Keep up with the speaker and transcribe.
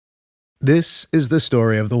This is the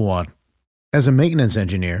story of the one. As a maintenance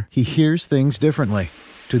engineer, he hears things differently.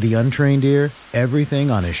 To the untrained ear,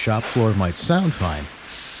 everything on his shop floor might sound fine,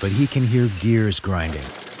 but he can hear gears grinding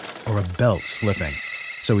or a belt slipping.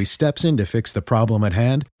 So he steps in to fix the problem at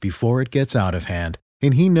hand before it gets out of hand.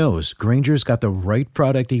 And he knows Grainger's got the right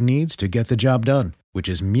product he needs to get the job done, which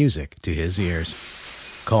is music to his ears.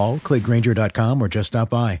 Call, click Grainger.com, or just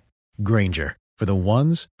stop by. Grainger, for the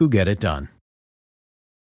ones who get it done.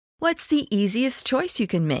 What's the easiest choice you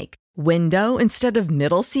can make? Window instead of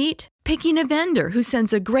middle seat? Picking a vendor who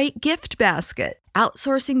sends a great gift basket?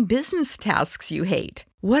 Outsourcing business tasks you hate?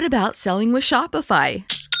 What about selling with Shopify?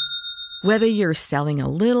 Whether you're selling a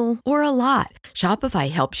little or a lot,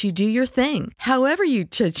 Shopify helps you do your thing, however you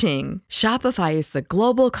cha-ching. Shopify is the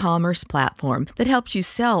global commerce platform that helps you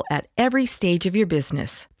sell at every stage of your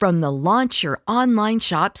business. From the launch your online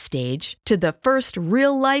shop stage to the first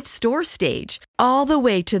real-life store stage, all the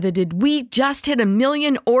way to the did we just hit a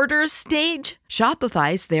million orders stage.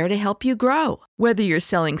 Shopify's there to help you grow. Whether you're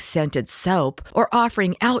selling scented soap or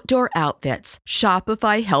offering outdoor outfits,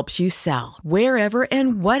 Shopify helps you sell. Wherever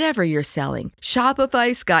and whatever you're selling,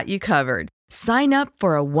 Shopify's got you covered. Sign up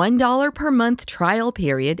for a $1 per month trial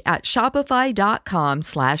period at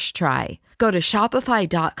shopify.com/try. Go to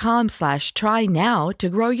shopify.com/try now to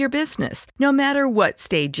grow your business, no matter what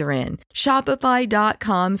stage you're in.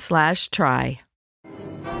 Shopify.com/try.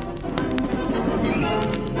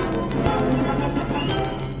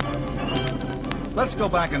 Let's go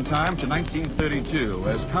back in time to 1932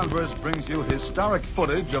 as Converse brings you historic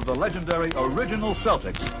footage of the legendary original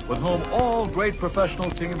Celtics with whom all great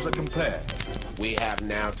professional teams are compared. We have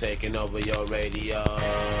now taken over your radio.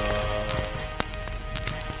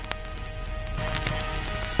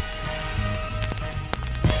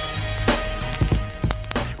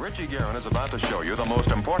 Richie Guerin is about to show you the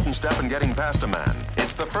most important step in getting past a man.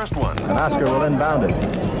 It's the first one. And Oscar will inbound it.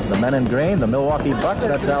 The men in green, the Milwaukee Bucks,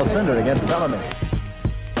 that's Al Cinders against Bellamy.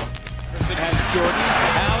 It has Jordan.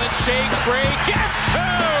 Allen shakes free, gets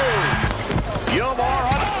two! Gilmore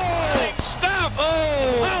on big stuff!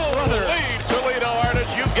 brother. Lead Toledo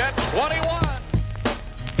artists, you get 21.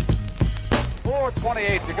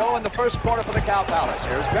 4:28 to go in the first quarter for the Cow Palace.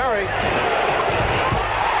 Here's Barry.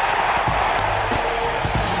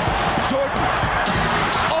 Jordan,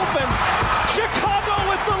 open, Chicago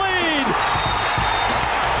with the lead!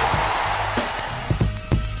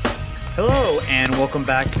 Hello, and welcome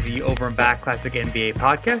back to the Over and Back Classic NBA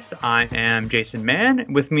podcast. I am Jason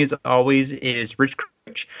Mann. With me, as always, is Rich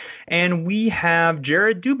Critch, and we have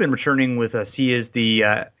Jared Dubin returning with us. He is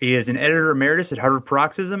an editor emeritus at Harvard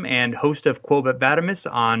Paroxysm and host of Quo Vadis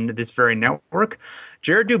on this very network.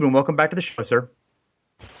 Jared Dubin, welcome back to the show, sir.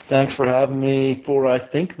 Thanks for having me for, I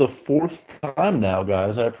think, the fourth time now,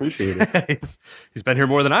 guys. I appreciate it. He's been here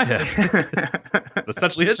more than I have. It's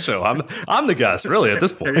essentially his show. I'm the guest, really, at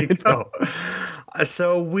this point. There you go.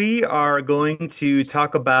 So we are going to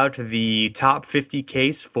talk about the top 50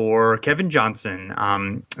 case for Kevin Johnson.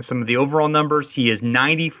 Some of the overall numbers: he is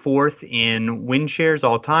 94th in win shares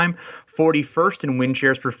all time, 41st in win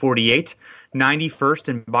shares per 48, 91st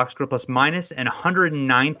in box score plus minus, and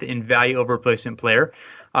 109th in value over replacement player.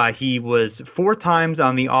 He was 4 times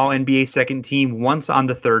on the All-NBA second team, once on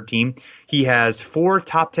the third team. He has 4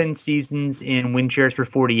 top 10 seasons in win shares per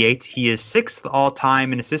 48. He is 6th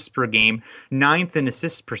all-time in assists per game, 9th in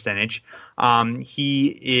assist percentage.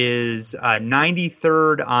 He is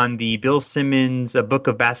 93rd on the Bill Simmons Book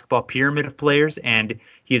of Basketball Pyramid of Players, and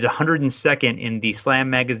he is 102nd in the Slam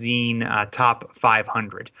Magazine Top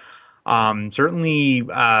 500. Certainly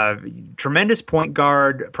tremendous point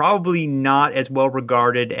guard, probably not as well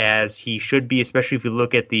regarded as he should be, especially if you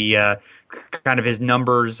look at the kind of his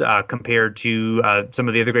numbers compared to some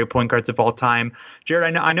of the other great point guards of all time.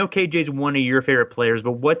 Jared, I know KJ's one of your favorite players,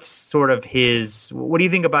 but what do you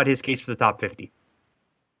think about his case for the top 50?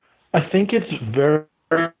 I think it's very,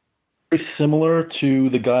 very similar to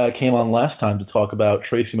the guy I came on last time to talk about,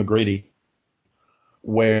 Tracy McGrady,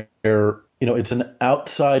 where it's an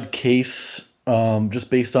outside case just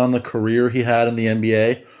based on the career he had in the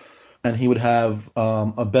NBA, and he would have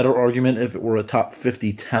a better argument if it were a top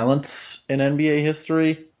 50 talents in NBA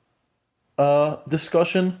history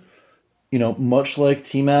discussion. Much like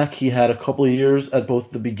T-Mac, he had a couple of years at both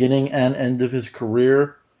the beginning and end of his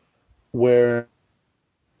career where,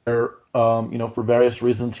 for various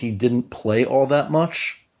reasons, he didn't play all that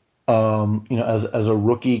much. As a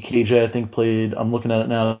rookie, KJ, I think, played, I'm looking at it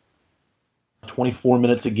now, 24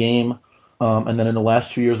 minutes a game. And then in the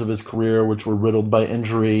last 2 years of his career, which were riddled by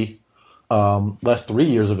injury, last 3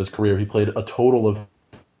 years of his career, he played a total of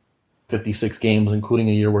 56 games, including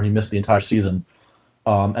a year where he missed the entire season.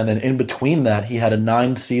 And then in between that, he had a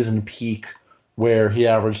 9-season peak where he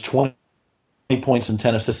averaged 20 points and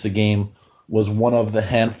 10 assists a game, was one of the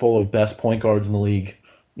handful of best point guards in the league,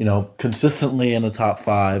 consistently in the top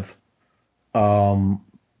 5,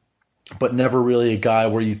 but never really a guy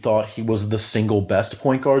where you thought he was the single best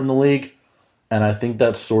point guard in the league. And I think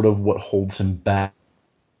that's sort of what holds him back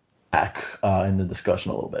in the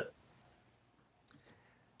discussion a little bit.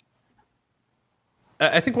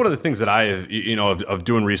 I think one of the things that I, of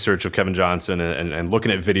doing research of Kevin Johnson and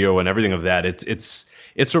looking at video and everything of that, it's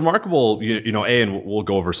remarkable, and we'll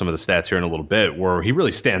go over some of the stats here in a little bit, where he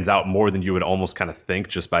really stands out more than you would almost kind of think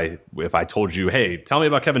just by, if I told you, hey, tell me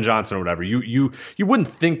about Kevin Johnson or whatever, you wouldn't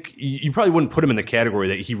think, you probably wouldn't put him in the category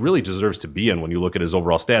that he really deserves to be in when you look at his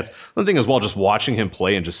overall stats. Another thing as well, just watching him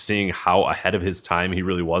play and just seeing how ahead of his time he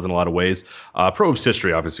really was in a lot of ways. Pro Hoops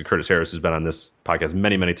History, obviously Curtis Harris has been on this podcast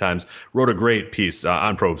many, many times, wrote a great piece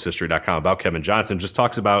on ProHoopsHistory.com about Kevin Johnson, just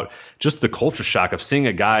talks about just the culture shock of seeing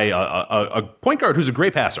a guy, a point guard who's a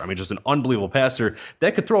great passer. I mean, just an unbelievable passer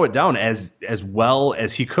that could throw it down as well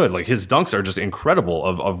as he could. Like, his dunks are just incredible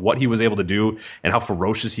of what he was able to do and how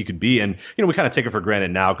ferocious he could be. And, we kind of take it for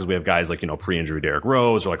granted now because we have guys like, pre-injury Derrick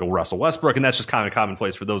Rose or like a Russell Westbrook, and that's just kind of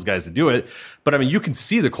commonplace for those guys to do it. But I mean, you can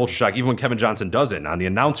see the culture shock even when Kevin Johnson does it, and on the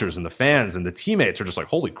announcers and the fans and the teammates are just like,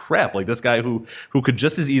 holy crap, like this guy who could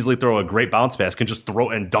just as easily throw a great bounce pass can just throw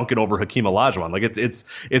and dunk it over Hakeem Olajuwon. Like,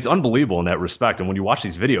 it's unbelievable in that respect. And when you watch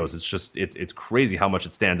these videos, it's crazy how much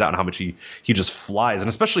it stands out and how much he just flies, and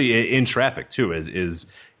especially in traffic too, is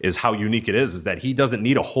how unique it is that he doesn't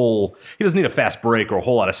need a fast break or a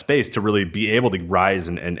whole lot of space to really be able to rise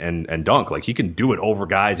and dunk. Like, he can do it over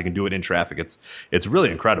guys, he can do it in traffic. It's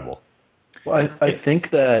really incredible. Well, I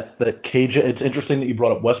think that KJ, it's interesting that you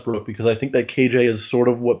brought up Westbrook, because I think that KJ is sort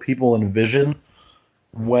of what people envision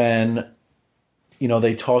when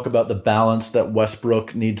they talk about the balance that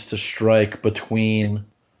Westbrook needs to strike between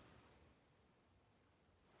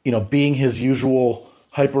being his usual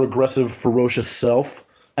hyper-aggressive, ferocious self,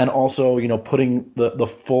 and also, putting the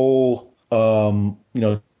full,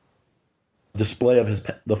 display of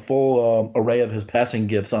the full array of his passing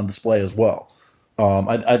gifts on display as well.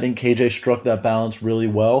 I think KJ struck that balance really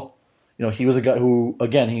well. He was a guy who,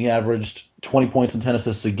 again, he averaged 20 points and 10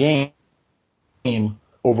 assists a game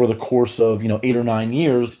over the course of, 8 or 9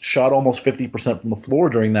 years, shot almost 50% from the floor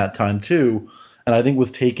during that time too, and I think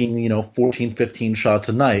was taking, 14, 15 shots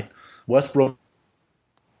a night. Westbrook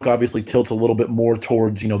obviously tilts a little bit more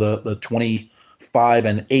towards, the 25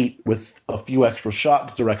 and 8 with a few extra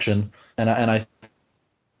shots direction, and I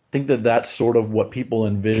think that that's sort of what people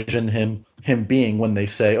envision him being when they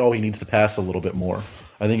say, oh, he needs to pass a little bit more.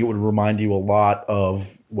 I think it would remind you a lot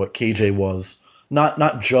of what KJ was,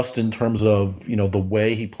 not just in terms of, the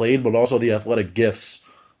way he played, but also the athletic gifts,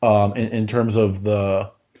 in terms of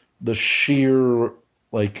the sheer,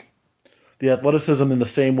 like, the athleticism in the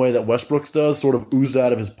same way that Westbrook's does sort of oozed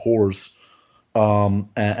out of his pores.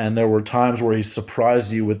 And there were times where he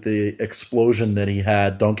surprised you with the explosion that he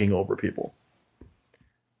had dunking over people.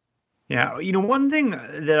 Yeah, one thing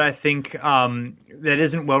that I think that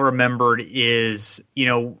isn't well remembered is,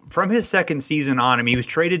 from his second season on, he was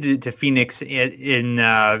traded to Phoenix in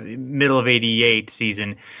middle of '88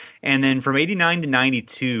 season. And then from 89 to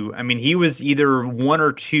 92, he was either one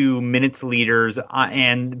or two minutes leaders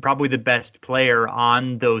and probably the best player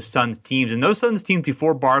on those Suns teams. And those Suns teams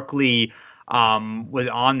before Barkley was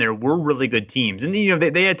on there were really good teams. And,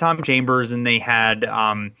 they had Tom Chambers and they had, they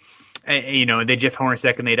had Jeff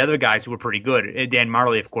Hornacek and they had other guys who were pretty good. Dan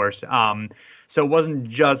Marley, of course. So it wasn't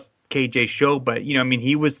just KJ show, but,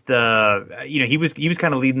 he was he was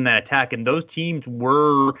kind of leading that attack. And those teams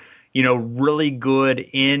were really good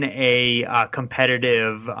in a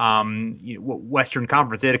competitive Western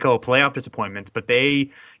Conference. They had a couple of playoff disappointments, but they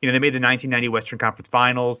made the 1990 Western Conference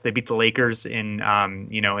Finals. They beat the Lakers in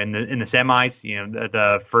the semis.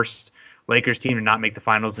 The first Lakers team to not make the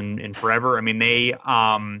finals in forever. They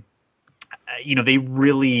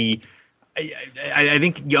really. I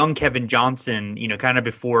think young Kevin Johnson, kind of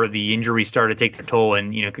before the injuries started to take their toll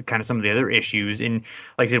and, kind of some of the other issues, and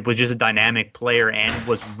like I said, was just a dynamic player and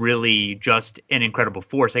was really just an incredible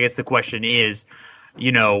force. I guess the question is,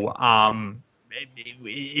 is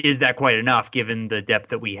that quite enough given the depth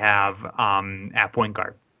that we have at point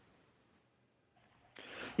guard?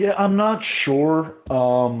 Yeah, I'm not sure.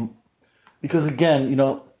 Because again,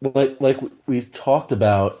 like we talked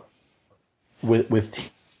about with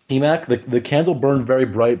T-Mac, the candle burned very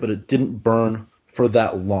bright, but it didn't burn for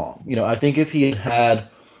that long. I think if he had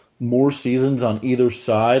more seasons on either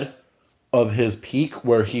side of his peak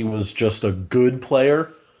where he was just a good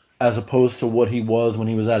player as opposed to what he was when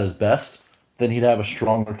he was at his best, then he'd have a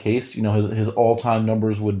stronger case. His all-time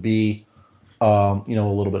numbers would be, a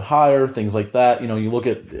little bit higher, things like that. You look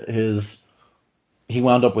at he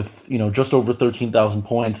wound up with, just over 13,000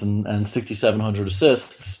 points and 6,700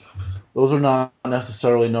 assists. Those are not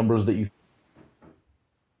necessarily numbers that you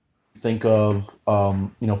think of,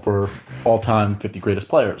 for all-time 50 greatest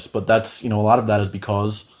players. But that's, a lot of that is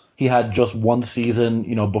because he had just one season,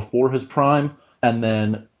 before his prime, and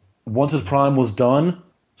then once his prime was done,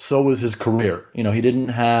 so was his career. He didn't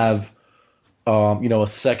have, a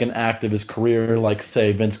second act of his career like,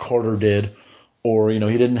 say, Vince Carter did, or, he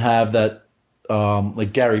didn't have that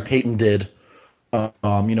like Gary Payton did,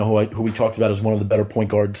 who we talked about as one of the better point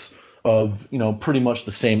guards of, pretty much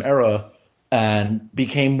the same era, and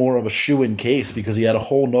became more of a shoo-in case because he had a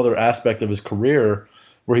whole nother aspect of his career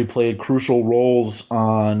where he played crucial roles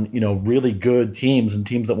on, really good teams and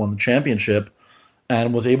teams that won the championship,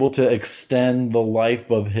 and was able to extend the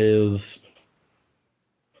life of his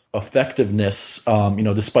effectiveness,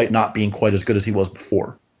 despite not being quite as good as he was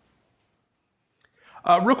before.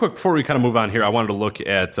 Real quick, before we kind of move on here, I wanted to look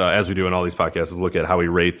at, as we do in all these podcasts, is look at how he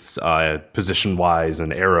rates position-wise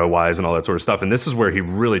and era-wise and all that sort of stuff. And this is where he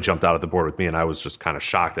really jumped out at the board with me, and I was just kind of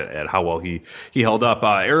shocked at how well he held up.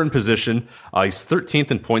 Era and position, he's 13th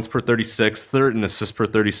in points per 36, 3rd in assists per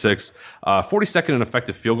 36, 42nd in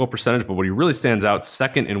effective field goal percentage, but what he really stands out,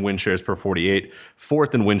 2nd in win shares per 48,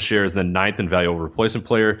 4th in win shares, then 9th in value over replacement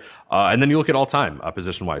player. And then you look at all-time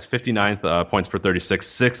position-wise, 59th points per 36,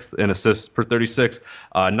 6th in assists per 36,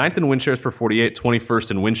 9th in win shares per 48,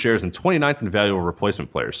 21st in win shares, and 29th in value over replacement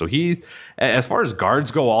players. So he, as far as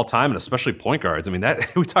guards go all time, and especially point guards, I mean,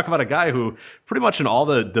 that we talk about a guy who pretty much in all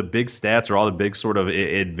the big stats or all the big sort of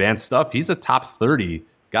advanced stuff, he's a top 30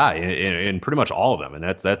 guy in pretty much all of them,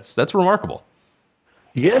 and that's remarkable.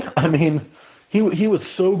 Yeah, I mean, he was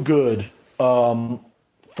so good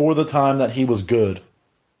for the time that he was good.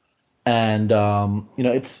 And,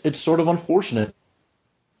 it's sort of unfortunate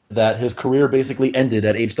that his career basically ended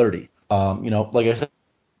at age 30. Like I said,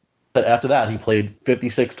 after that, he played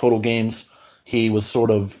 56 total games. He was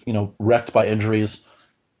sort of, wrecked by injuries.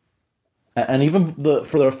 And even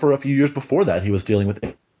for a few years before that, he was dealing with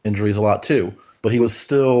injuries a lot too. But he was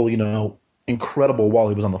still, incredible while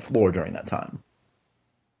he was on the floor during that time.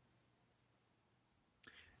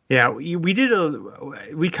 Yeah, we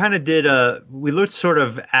looked sort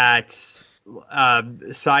of at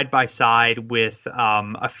side by side with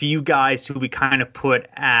a few guys who we kind of put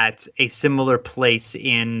at a similar place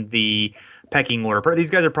in the pecking order. These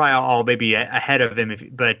guys are probably all maybe ahead of him,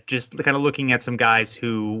 but just kind of looking at some guys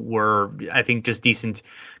who were, I think, just decent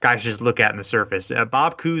guys to just look at on the surface.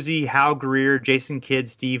 Bob Cousy, Hal Greer, Jason Kidd,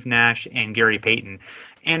 Steve Nash, and Gary Payton.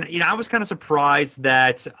 And, I was kind of surprised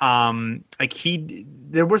that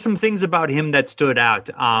there were some things about him that stood out.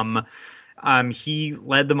 He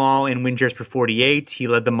led them all in win shares per 48. He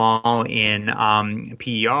led them all in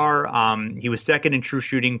PER. He was second in true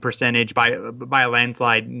shooting percentage by a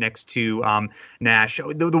landslide next to Nash.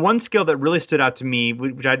 The one skill that really stood out to me,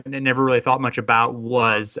 which I never really thought much about,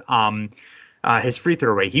 was his free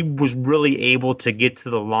throw rate. He was really able to get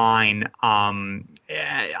to the line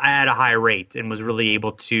at a high rate and was really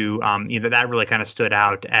able to, that really kind of stood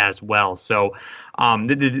out as well. So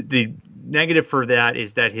the negative for that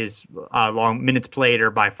is that his long minutes played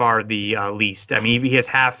are by far the least. I mean, he has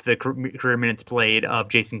half the career minutes played of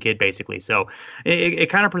Jason Kidd, basically. So it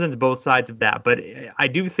kind of presents both sides of that. But I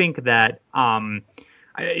do think that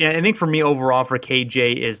I think for me overall for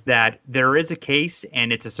KJ is that there is a case,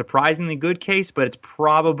 and it's a surprisingly good case, but it's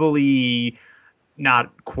probably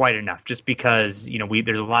not quite enough just because,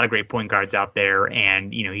 there's a lot of great point guards out there,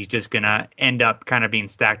 and, he's just going to end up kind of being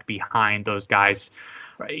stacked behind those guys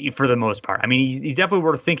for the most part. I mean, he's definitely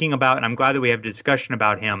worth thinking about, and I'm glad that we have a discussion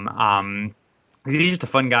about him. He's just a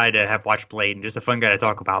fun guy to have watched played and just a fun guy to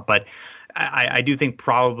talk about, but I do think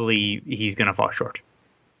probably he's going to fall short.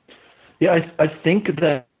 Yeah, I think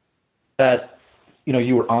that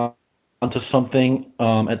you were onto something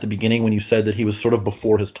at the beginning when you said that he was sort of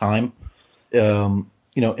before his time. In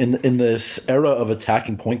this era of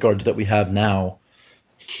attacking point guards that we have now,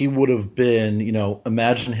 he would have been,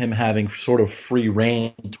 imagine him having sort of free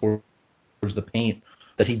reign towards the paint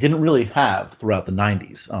that he didn't really have throughout the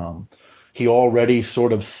 90s. He already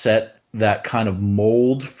sort of set that kind of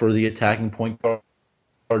mold for the attacking point guard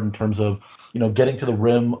in terms of, getting to the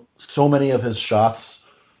rim. So many of his shots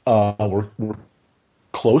were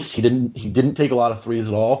close. He didn't take a lot of threes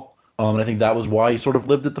at all. And I think that was why he sort of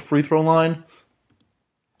lived at the free throw line.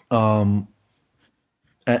 And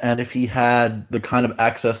if he had the kind of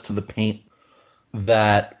access to the paint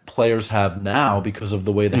that players have now because of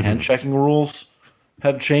the way the hand checking rules,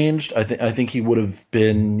 have changed, I think he would have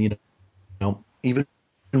been, even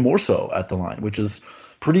more so at the line, which is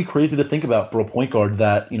pretty crazy to think about for a point guard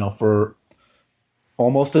that, for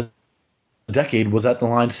almost a decade was at the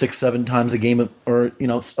line 6-7 times a game, or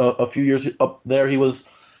a few years up there he was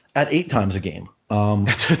at 8 times a game.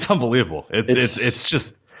 It's unbelievable. It's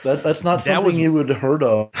just that's not something you would have heard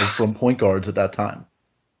of from point guards at that time.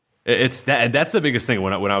 It's that. That's the biggest thing.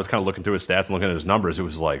 When I was kind of looking through his stats and looking at his numbers, it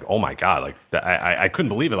was like, oh my god, like I couldn't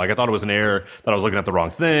believe it. Like I thought it was an error, that I was looking at the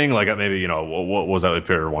wrong thing. Like maybe what was that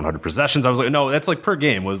per 100 possessions? I was like, no, that's like per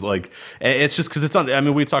game. Was like it's just because it's on. I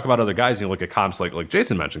mean, we talk about other guys. Look at comps like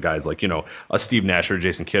Jason mentioned, guys like a Steve Nash or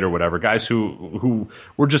Jason Kidd or whatever, guys who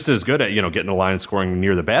were just as good at getting the line and scoring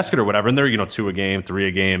near the basket or whatever, and they're 2 a game, 3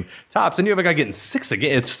 a game tops, and you have a guy getting 6 a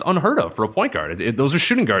game. It's just unheard of for a point guard. Those are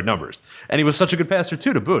shooting guard numbers, and he was such a good passer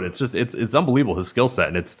too to boot. It's unbelievable, his skill set,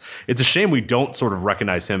 and it's a shame we don't sort of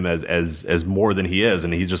recognize him as more than he is,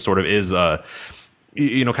 and he just sort of is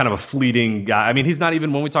kind of a fleeting guy. I mean, he's not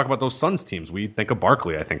even, when we talk about those Suns teams, we think of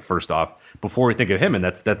Barkley, I think, first off, before we think of him, and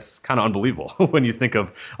that's kind of unbelievable when you think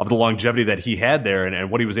of the longevity that he had there and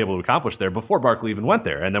what he was able to accomplish there before Barkley even went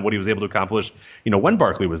there, and then what he was able to accomplish, when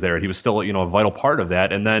Barkley was there, and he was still, a vital part of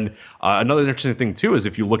that. And then another interesting thing too is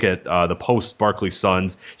if you look at the post-Barkley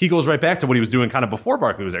Suns, he goes right back to what he was doing kind of before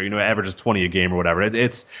Barkley was there, averages 20 a game or whatever.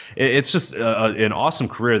 It's just an awesome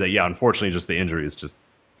career that, unfortunately, just the injuries just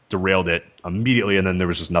derailed it immediately, and then there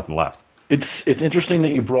was just nothing left. It's interesting that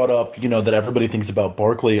you brought up, that everybody thinks about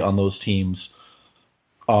Barkley on those teams.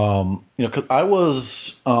 Because I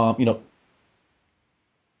was,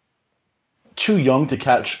 too young to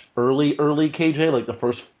catch early KJ, like the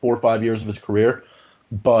first 4 or 5 years of his career.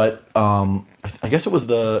 But I guess it was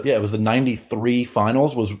the 93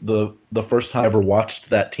 finals was the first time I ever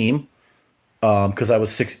watched that team. Because I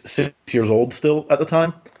was six years old still at the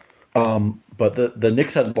time. But the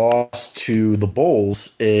Knicks had lost to the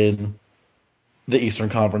Bulls in the Eastern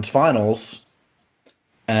Conference Finals,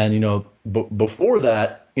 and before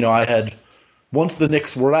that, I had, once the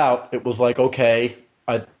Knicks were out, it was like, okay,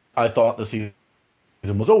 I thought the season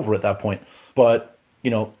was over at that point. But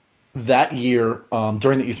that year,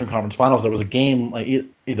 during the Eastern Conference Finals, there was a game like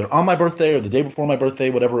either on my birthday or the day before my birthday,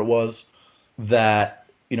 whatever it was, that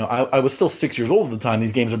I was still 6 years old at the time.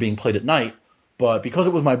 These games are being played at night. But because it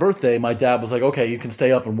was my birthday, my dad was like, okay, you can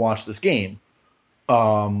stay up and watch this game.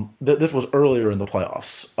 This was earlier in the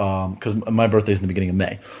playoffs because my birthday's in the beginning of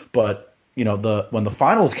May. But, when the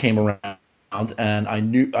finals came around and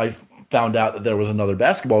I found out that there was another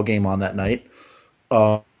basketball game on that night,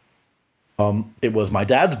 it was my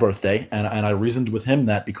dad's birthday. And I reasoned with him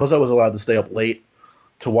that because I was allowed to stay up late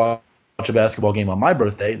to watch a basketball game on my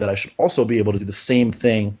birthday, that I should also be able to do the same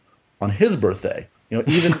thing on his birthday.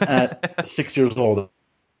 Even at 6 years old,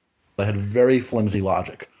 I had very flimsy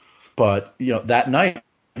logic. But, that night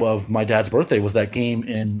of my dad's birthday was that game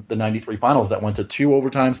in the 93 finals that went to 2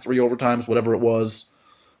 overtimes, 3 overtimes, whatever it was.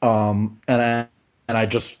 And I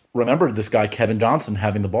just remembered this guy, Kevin Johnson,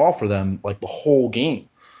 having the ball for them like the whole game.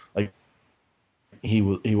 Like he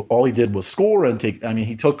all he did was score and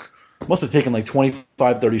must have taken like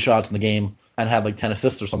 25, 30 shots in the game and had like 10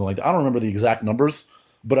 assists or something like that. I don't remember the exact numbers,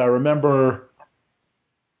 but I remember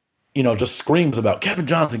just screams about Kevin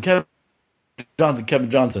Johnson, Kevin Johnson, Kevin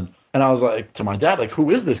Johnson. And I was like, to my dad, like,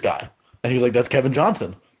 who is this guy? And he's like, that's Kevin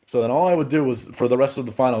Johnson. So then all I would do was, for the rest of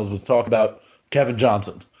the finals, was talk about Kevin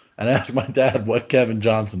Johnson and ask my dad what Kevin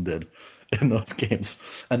Johnson did in those games.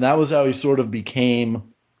 And that was how he sort of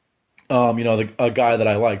became, a guy that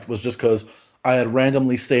I liked, was just because I had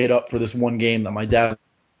randomly stayed up for this one game that my dad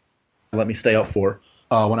let me stay up for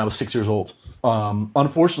when I was 6 years old.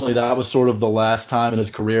 Unfortunately, that was sort of the last time in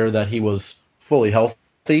his career that he was fully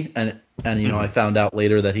healthy, and I found out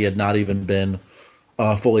later that he had not even been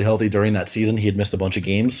fully healthy during that season. He had missed a bunch of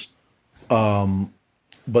games,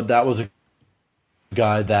 but that was a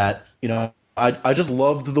guy that I just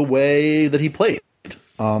loved the way that he played,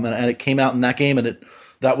 and it came out in that game, and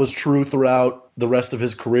that was true throughout the rest of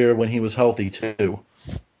his career when he was healthy too.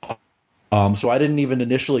 So I didn't even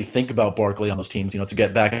initially think about Barkley on those teams, to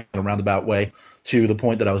get back in a roundabout way to the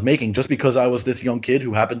point that I was making, just because I was this young kid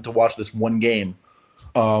who happened to watch this one game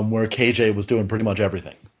where KJ was doing pretty much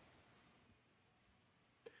everything.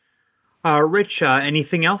 Rich,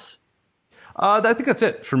 anything else? I think that's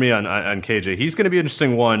it for me on KJ. He's going to be an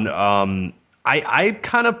interesting one. I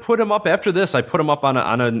kind of put him up after this. I put him up on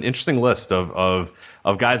an interesting list of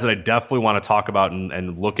guys that I definitely want to talk about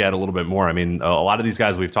and look at a little bit more. I mean, a lot of these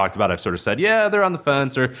guys we've talked about, I've sort of said, yeah, they're on the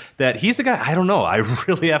fence, or that he's a guy. I don't know. I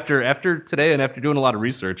really, after today and after doing a lot of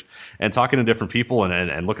research and talking to different people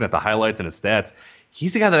and looking at the highlights and his stats,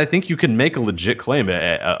 he's the guy that I think you can make a legit claim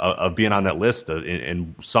of being on that list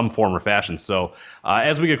in some form or fashion. So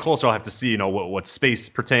as we get closer, I'll have to see, what space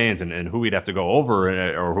pertains and who we'd have to go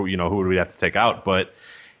over or who we'd have to take out. But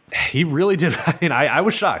he really did. I mean, I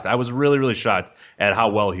was shocked. I was really, really shocked at how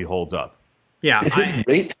well he holds up. Yeah, his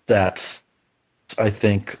rate stats, I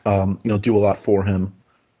think, do a lot for him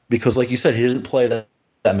because, like you said, he didn't play that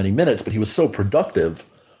many minutes, but he was so productive.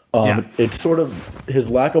 It's sort of his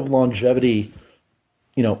lack of longevity,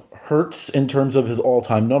 hurts in terms of his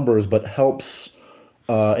all-time numbers, but helps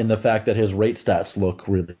in the fact that his rate stats look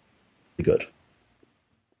really good.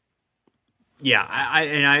 Yeah,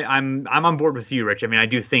 I'm on board with you, Rich. I mean, I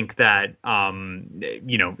do think that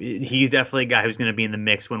he's definitely a guy who's going to be in the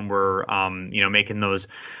mix when we're making those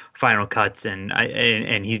final cuts, and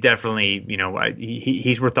he's definitely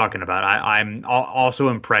he's worth talking about. I'm also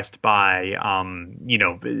impressed by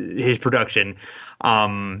his production.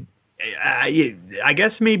 I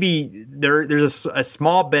guess maybe there's a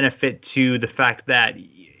small benefit to the fact that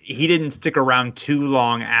he didn't stick around too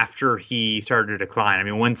long after he started to decline. I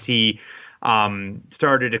mean, once he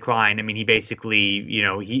started to decline, I mean, he basically,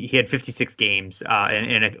 he had 56 games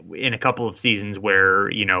in a couple of seasons where,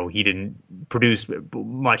 he didn't produce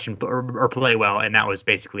much or play well, and that was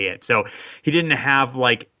basically it. So he didn't have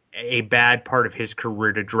like a bad part of his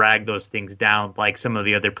career to drag those things down like some of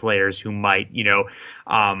the other players who might, maybe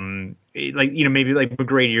like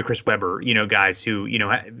McGrady or Chris Webber, guys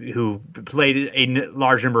who played a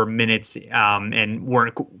large number of minutes and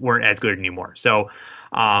weren't as good anymore. So,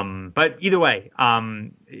 but either way,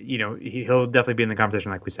 he'll definitely be in the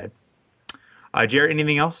conversation, like we said. Jared,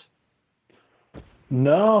 anything else?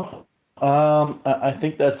 No, I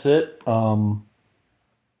think that's it.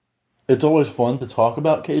 It's always fun to talk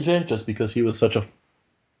about KJ just because he was such a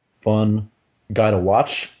fun guy to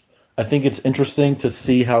watch. I think it's interesting to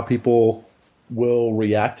see how people will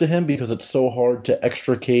react to him because it's so hard to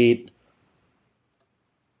extricate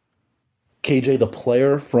KJ the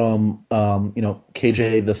player from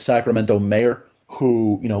KJ the Sacramento mayor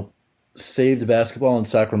who saved basketball in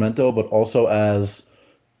Sacramento, but also as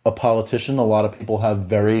a politician a lot of people have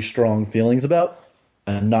very strong feelings about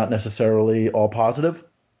and not necessarily all positive.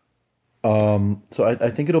 So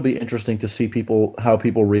I think it'll be interesting to see how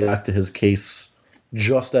people react to his case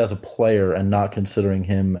just as a player and not considering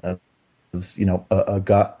him as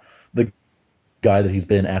the guy that he's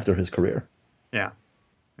been after his career. Yeah.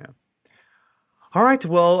 All right.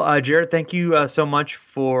 Well, Jared, thank you so much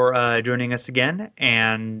for joining us again.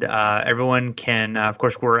 And everyone can, of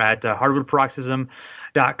course, we're at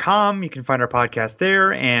hardwoodparoxysm.com. You can find our podcast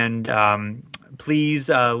there. And please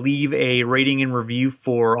leave a rating and review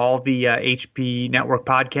for all the HP Network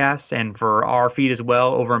podcasts and for our feed as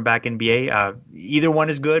well, Over and Back NBA. Either one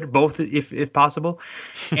is good, both if possible.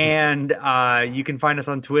 And you can find us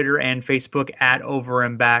on Twitter and Facebook at Over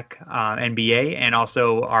and Back NBA, and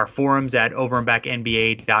also our forums at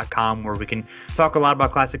overandbacknba.com, where we can talk a lot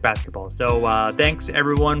about classic basketball. So thanks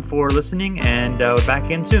everyone for listening, and we're back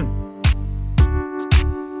again soon.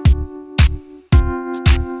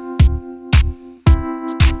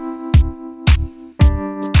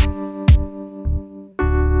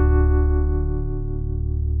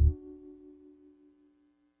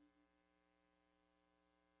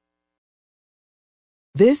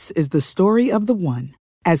 This is the story of the one.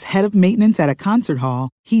 As head of maintenance at a concert hall,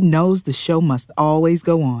 he knows the show must always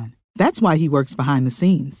go on. That's why he works behind the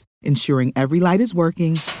scenes, ensuring every light is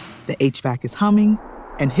working, the HVAC is humming,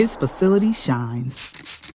 and his facility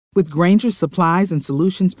shines. With Grainger's supplies and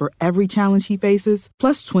solutions for every challenge he faces,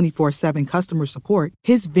 plus 24/7 customer support,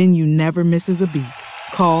 his venue never misses a beat.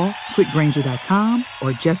 Call quickgrainger.com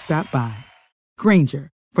or just stop by.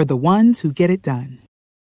 Grainger, for the ones who get it done.